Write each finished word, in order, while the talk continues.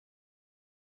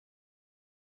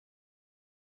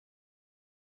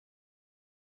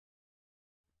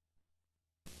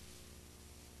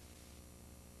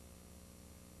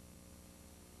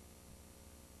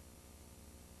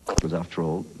Because after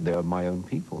all, they are my own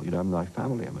people. You know, my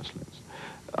family are Muslims.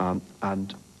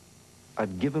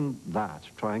 And given that,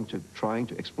 trying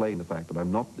to explain the fact that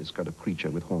I'm not this kind of creature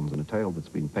with horns and a tail that's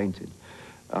been painted,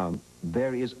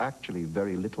 there is actually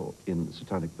very little in the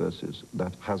Satanic Verses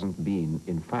that hasn't been,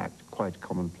 in fact, quite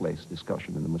commonplace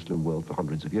discussion in the Muslim world for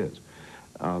hundreds of years.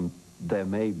 There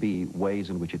may be ways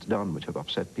in which it's done which have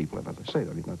upset people, and as I say,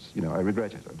 I mean, that's, you know, I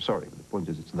regret it, I'm sorry, but the point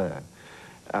is it's there.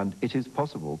 And it is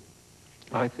possible,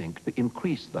 I think, to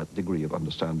increase that degree of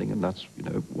understanding, and that's, you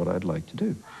know, what I'd like to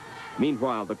do.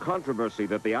 Meanwhile, the controversy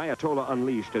that the Ayatollah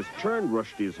unleashed has turned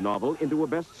Rushdie's novel into a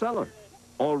bestseller.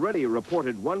 Already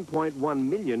reported 1.1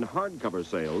 million hardcover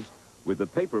sales, with the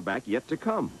paperback yet to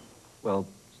come. Well,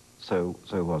 so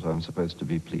what? I'm supposed to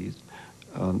be pleased.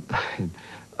 I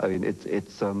mean,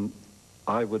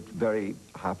 I would very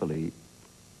happily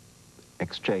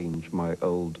exchange my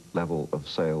old level of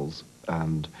sales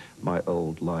and my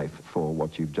old life for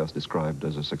what you've just described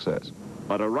as a success.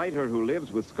 But a writer who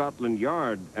lives with Scotland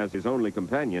Yard as his only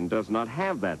companion does not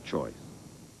have that choice.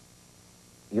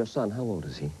 Your son, how old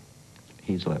is he?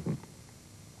 He's 11.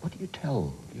 What do you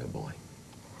tell your boy?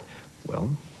 Well,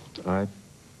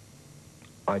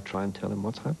 I try and tell him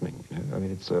what's happening. You know? I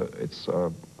mean,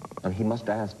 And he must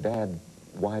ask, Dad,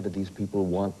 why do these people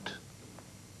want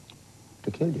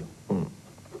to kill you?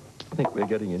 I think we're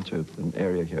getting into an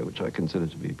area here which I consider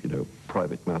to be, you know,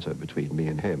 private matter between me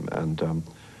and him. And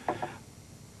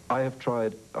I have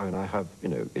tried, I mean, I have, you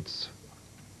know, it's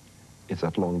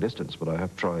at long distance, but I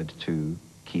have tried to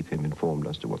keep him informed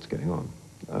as to what's going on.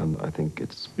 And I think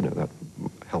it's, you know, that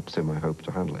helps him, I hope,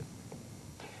 to handle it.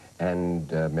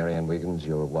 And Marianne Wiggins,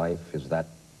 your wife, is that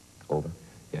over?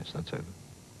 Yes, that's over.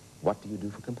 What do you do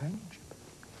for companionship?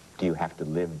 Do you have to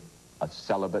live a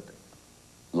celibate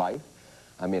life?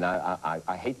 I mean,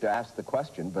 I hate to ask the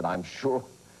question, but I'm sure...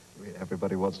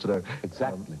 Everybody wants to know.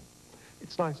 Exactly.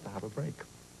 It's nice to have a break.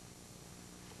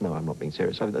 No, I'm not being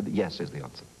serious. I mean, yes is the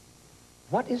answer.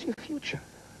 What is your future?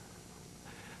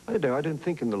 I don't know. I don't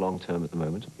think in the long term at the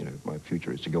moment. You know, my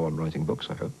future is to go on writing books,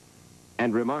 I hope.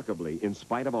 And remarkably, in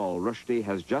spite of all, Rushdie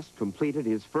has just completed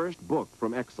his first book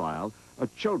from exile, a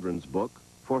children's book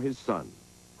for his son.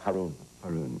 Haroun.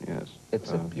 Haroun, yes.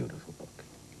 It's a beautiful book.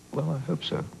 Well, I hope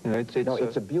so. You know,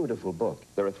 it's a beautiful book.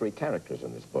 There are 3 characters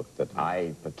in this book that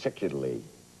I particularly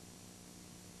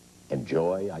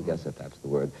enjoy, I guess if that's the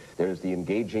word. There's the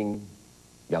engaging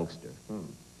youngster,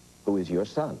 who is your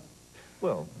son.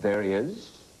 Well, there is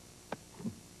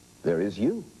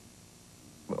you.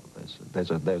 Well,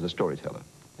 there's a storyteller.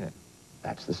 Yeah.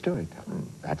 That's the storyteller.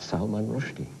 That's Salman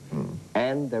Rushdie.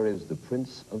 And there is the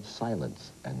Prince of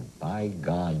Silence. And by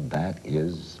God, that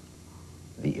is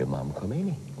the Imam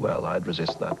Khomeini. Well, I'd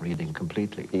resist that reading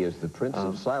completely. He is the Prince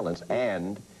of Silence,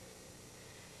 and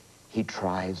he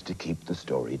tries to keep the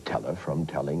storyteller from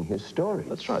telling his story.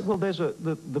 That's right. Well, there's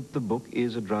the book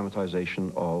is a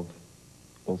dramatization of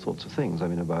all sorts of things. I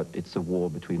mean, it's a war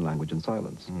between language and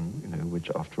silence, you know,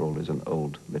 which after all is an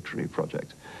old literary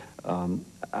project.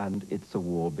 And it's a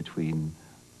war between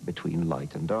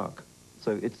light and dark.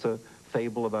 So it's a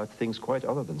fable about things quite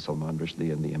other than Salman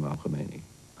Rushdie and the Imam Khomeini.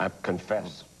 I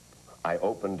confess, I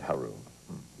opened Haroun,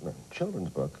 a children's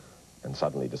book, and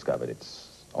suddenly discovered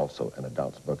it's also an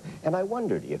adult's book. And I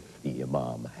wondered if the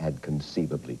Imam had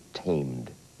conceivably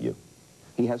tamed you.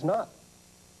 He has not.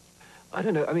 I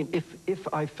don't know. I mean,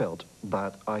 if I felt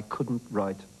that I couldn't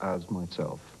write as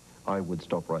myself, I would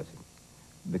stop writing,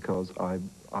 because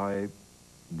I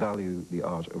value the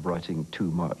art of writing too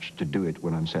much to do it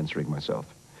when I'm censoring myself.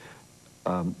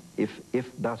 If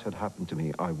that had happened to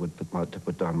me, I would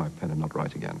put down my pen and not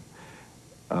write again.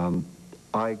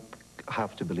 I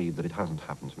have to believe that it hasn't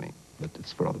happened to me, but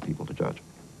it's for other people to judge.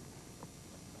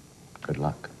 Good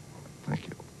luck. Thank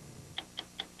you.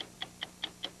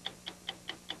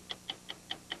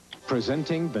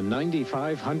 Presenting the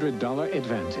 $9,500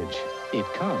 Advantage. It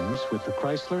comes with the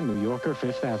Chrysler New Yorker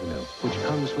 5th Avenue, which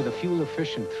comes with a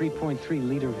fuel-efficient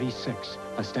 3.3-liter V6,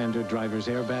 a standard driver's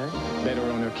airbag, better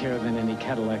owner care than any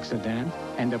Cadillac sedan,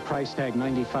 and a price tag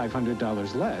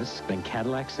 $9,500 less than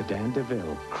Cadillac Sedan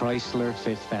DeVille. Chrysler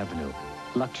 5th Avenue.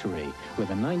 Luxury with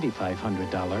a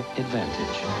 $9,500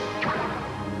 Advantage.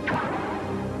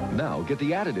 Now get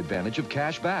the added advantage of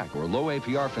cash back or low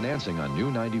APR financing on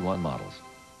new 91 models.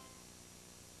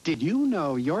 Did you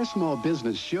know your small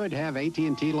business should have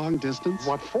AT&T Long Distance?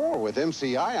 What for? With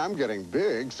MCI, I'm getting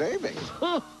big savings.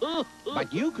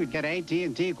 But you could get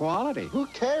AT&T quality. Who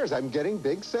cares? I'm getting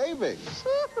big savings.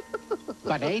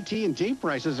 But AT&T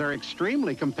prices are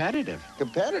extremely competitive.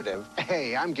 Competitive?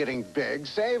 Hey, I'm getting big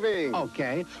savings.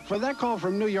 Okay, for that call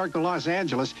from New York to Los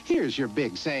Angeles, here's your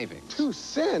big savings. 2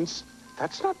 cents?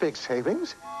 That's not big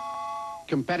savings.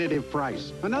 Competitive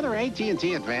price. Another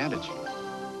AT&T advantage.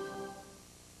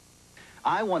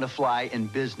 I want to fly in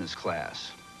business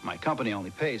class. My company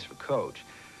only pays for coach.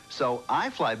 So I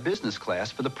fly business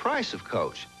class for the price of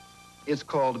coach. It's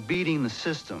called beating the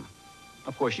system.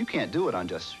 Of course, you can't do it on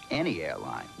just any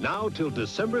airline. Now till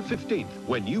December 15th,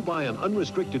 when you buy an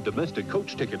unrestricted domestic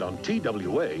coach ticket on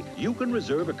TWA, you can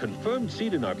reserve a confirmed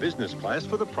seat in our business class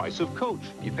for the price of coach.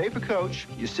 You pay for coach,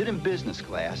 you sit in business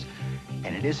class,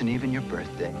 and it isn't even your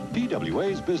birthday.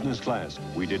 TWA's business class.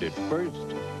 We did it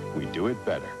first. We do it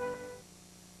better.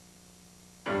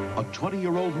 A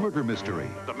 20-year-old murder mystery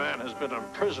The man has been in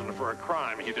prison for a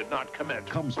crime he did not commit.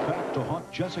 comes back to haunt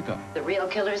Jessica. The real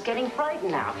killer's getting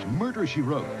frightened now. Murder, She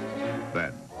Wrote.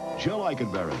 Then, Jill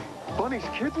Eikenberry. Bunny's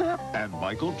kidnapped? And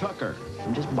Michael Tucker.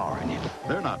 I'm just borrowing it.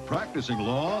 They're not practicing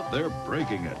law, they're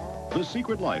breaking it. The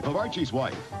Secret Life of Archie's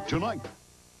Wife. Tonight.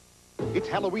 It's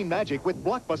Halloween magic with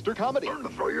blockbuster comedy. Learn to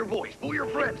throw your voice, fool your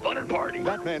friends, fun and party.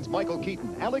 Batman's Michael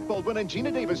Keaton, Alec Baldwin, and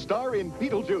Gina Davis star in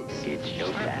Beetlejuice. It's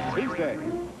showtime. Tuesday.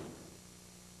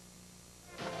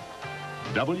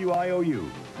 WIOU.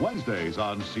 Wednesdays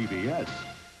on CBS.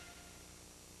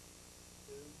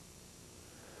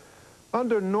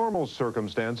 Under normal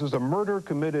circumstances, a murder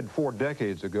committed 4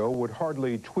 decades ago would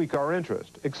hardly tweak our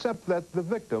interest, except that the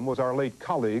victim was our late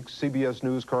colleague, CBS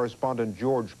News correspondent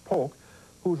George Polk,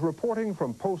 whose reporting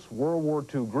from post-World War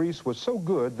II Greece was so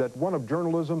good that one of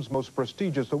journalism's most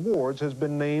prestigious awards has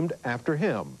been named after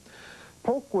him.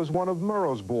 Polk was one of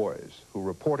Murrow's boys, who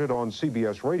reported on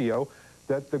CBS Radio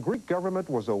that the Greek government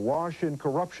was awash in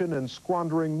corruption and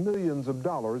squandering millions of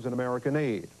dollars in American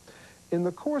aid. In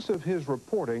the course of his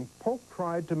reporting, Polk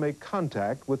tried to make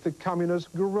contact with the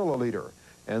communist guerrilla leader,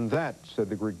 and that, said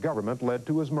the Greek government, led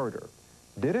to his murder.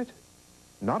 Did it?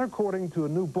 Not according to a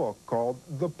new book called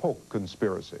The Polk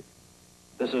Conspiracy.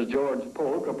 This is George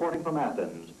Polk reporting from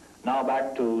Athens. Now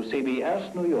back to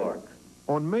CBS, New York.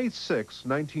 On May 6,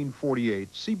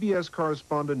 1948, CBS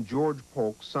correspondent George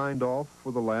Polk signed off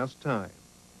for the last time.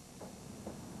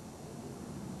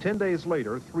 10 days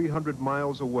later, 300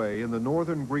 miles away in the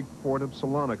northern Greek port of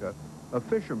Salonika, a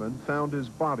fisherman found his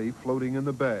body floating in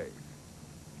the bay.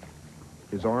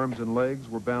 His arms and legs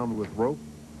were bound with rope.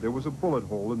 There was a bullet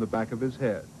hole in the back of his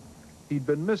head. He'd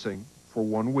been missing for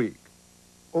 1 week.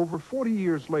 Over 40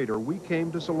 years later, we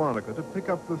came to Salonika to pick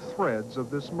up the threads of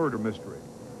this murder mystery,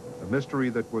 a mystery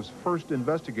that was first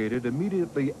investigated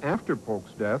immediately after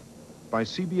Polk's death by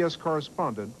CBS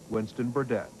correspondent Winston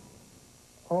Burdett.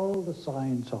 All the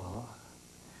signs are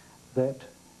that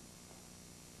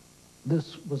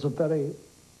this was a very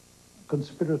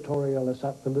conspiratorial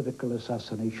political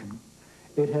assassination.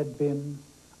 It had been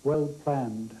well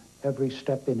planned, every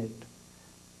step in it.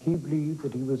 He believed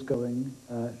that he was going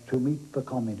to meet the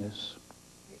communists.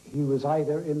 He was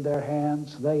either in their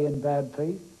hands, they in bad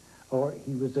faith, or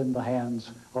he was in the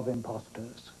hands of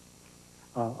imposters,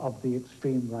 of the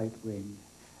extreme right wing.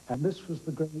 And this was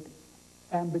the great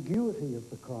ambiguity of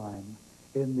the crime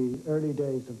in the early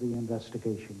days of the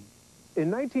investigation. In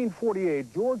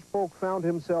 1948, George Polk found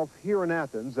himself here in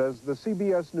Athens as the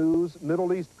CBS News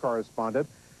Middle East correspondent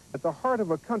at the heart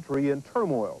of a country in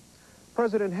turmoil.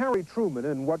 President Harry Truman,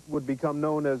 in what would become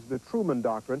known as the Truman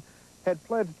Doctrine, had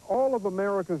pledged all of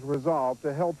America's resolve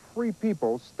to help free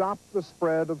people stop the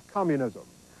spread of communism.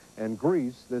 And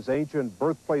Greece, this ancient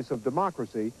birthplace of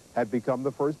democracy, had become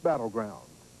the first battleground.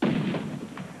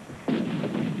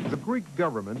 The Greek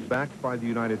government, backed by the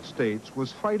United States,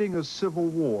 was fighting a civil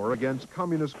war against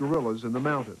communist guerrillas in the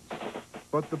mountains.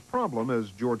 But the problem,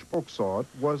 as George Polk saw it,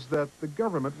 was that the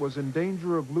government was in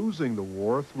danger of losing the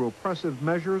war through oppressive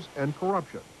measures and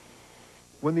corruption.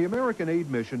 When the American aid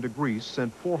mission to Greece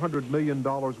sent $400 million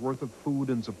worth of food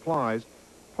and supplies,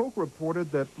 Polk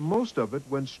reported that most of it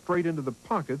went straight into the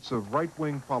pockets of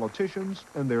right-wing politicians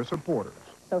and their supporters.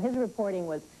 So his reporting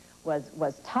was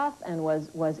tough and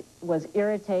was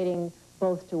irritating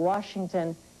both to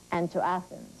Washington and to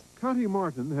Athens. Connie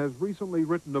Martin has recently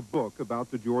written a book about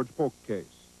the George Polk case.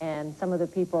 And some of the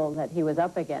people that he was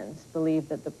up against believed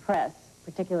that the press,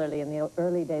 particularly in the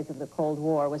early days of the Cold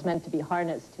War, was meant to be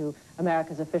harnessed to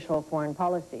America's official foreign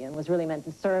policy and was really meant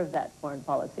to serve that foreign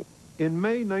policy. In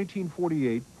May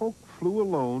 1948, Polk flew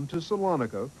alone to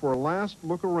Salonika for a last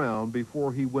look around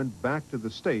before he went back to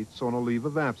the States on a leave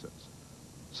of absence.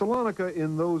 Salonika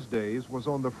in those days was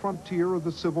on the frontier of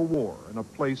the Civil War and a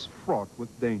place fraught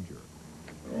with danger.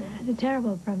 I had a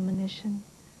terrible premonition.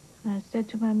 I said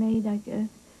to my maid, I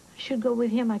should go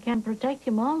with him. I can protect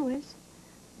him always.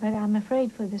 But I'm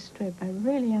afraid for this trip. I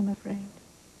really am afraid.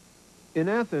 In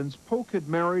Athens, Polk had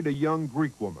married a young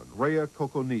Greek woman, Rhea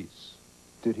Kokonis.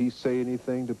 Did he say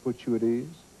anything to put you at ease?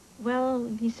 Well,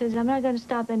 he says, I'm not going to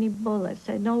stop any bullets.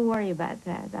 I don't worry about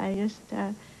that. I just,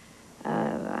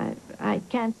 I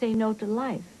can't say no to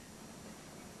life.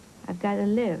 I've got to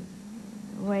live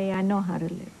the way I know how to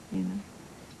live, you know.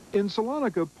 In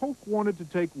Salonika, Polk wanted to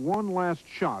take one last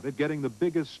shot at getting the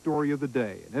biggest story of the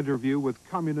day, an interview with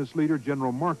communist leader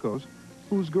General Marcos,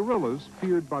 whose guerrillas,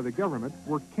 feared by the government,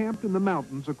 were camped in the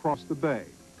mountains across the bay.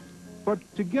 But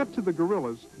to get to the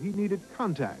guerrillas, he needed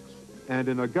contacts, and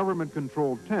in a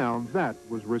government-controlled town, that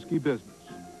was risky business.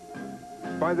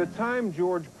 By the time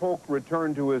George Polk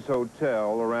returned to his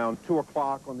hotel around 2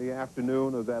 o'clock on the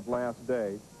afternoon of that last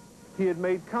day, he had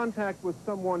made contact with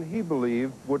someone he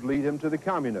believed would lead him to the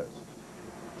communists.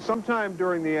 Sometime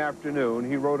during the afternoon,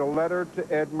 he wrote a letter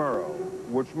to Ed Murrow,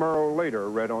 which Murrow later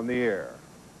read on the air.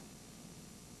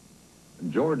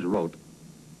 George wrote,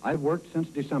 I've worked since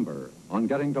December on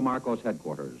getting to Marcos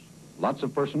headquarters. Lots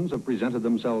of persons have presented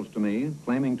themselves to me,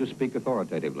 claiming to speak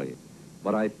authoritatively,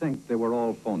 but I think they were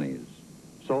all phonies.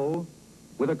 So,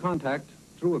 with a contact,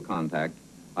 through a contact,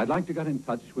 I'd like to get in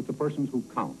touch with the persons who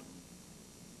count.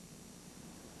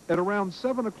 At around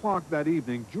 7 o'clock that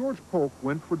evening, George Polk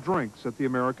went for drinks at the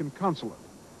American consulate.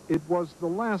 It was the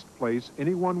last place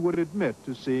anyone would admit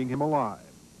to seeing him alive.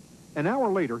 An hour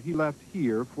later, he left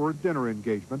here for a dinner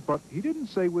engagement, but he didn't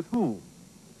say with whom.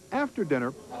 After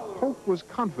dinner, Polk was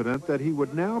confident that he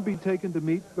would now be taken to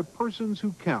meet the persons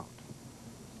who count.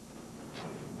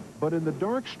 But in the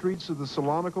dark streets of the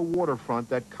Salonika waterfront,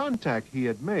 that contact he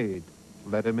had made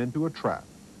led him into a trap.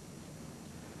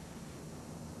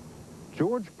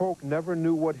 George Polk never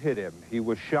knew what hit him. He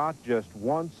was shot just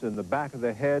once in the back of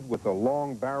the head with a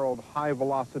long-barreled,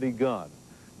 high-velocity gun.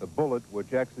 The bullet,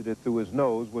 which exited through his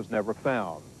nose, was never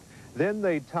found. Then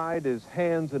they tied his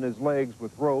hands and his legs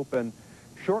with rope, and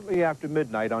shortly after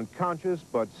midnight, unconscious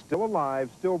but still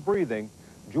alive, still breathing,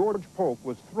 George Polk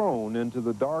was thrown into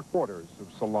the dark waters of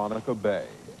Salonika Bay.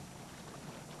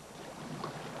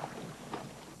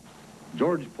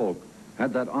 George Polk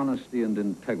had that honesty and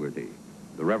integrity,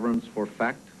 the reverence for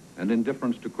fact and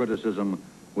indifference to criticism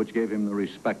which gave him the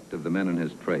respect of the men in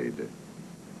his trade.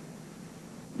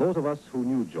 Those of us who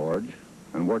knew George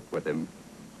and worked with him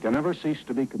can never cease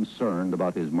to be concerned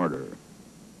about his murder.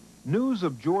 News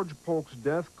of George Polk's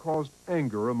death caused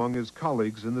anger among his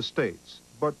colleagues in the States.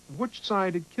 But which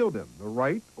side had killed him, the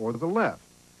right or the left?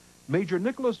 Major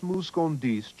Nicholas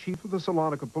Mouskondis, chief of the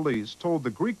Salonika police, told the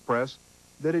Greek press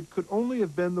that it could only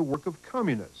have been the work of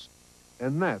communists,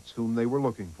 and that's whom they were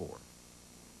looking for.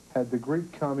 Had the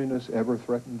Greek communists ever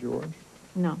threatened George?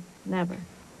 No, never.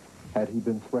 Had he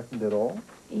been threatened at all?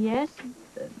 Yes,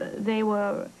 there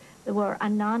were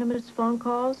anonymous phone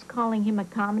calls calling him a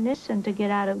communist and to get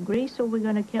out of Greece or we're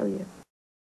going to kill you.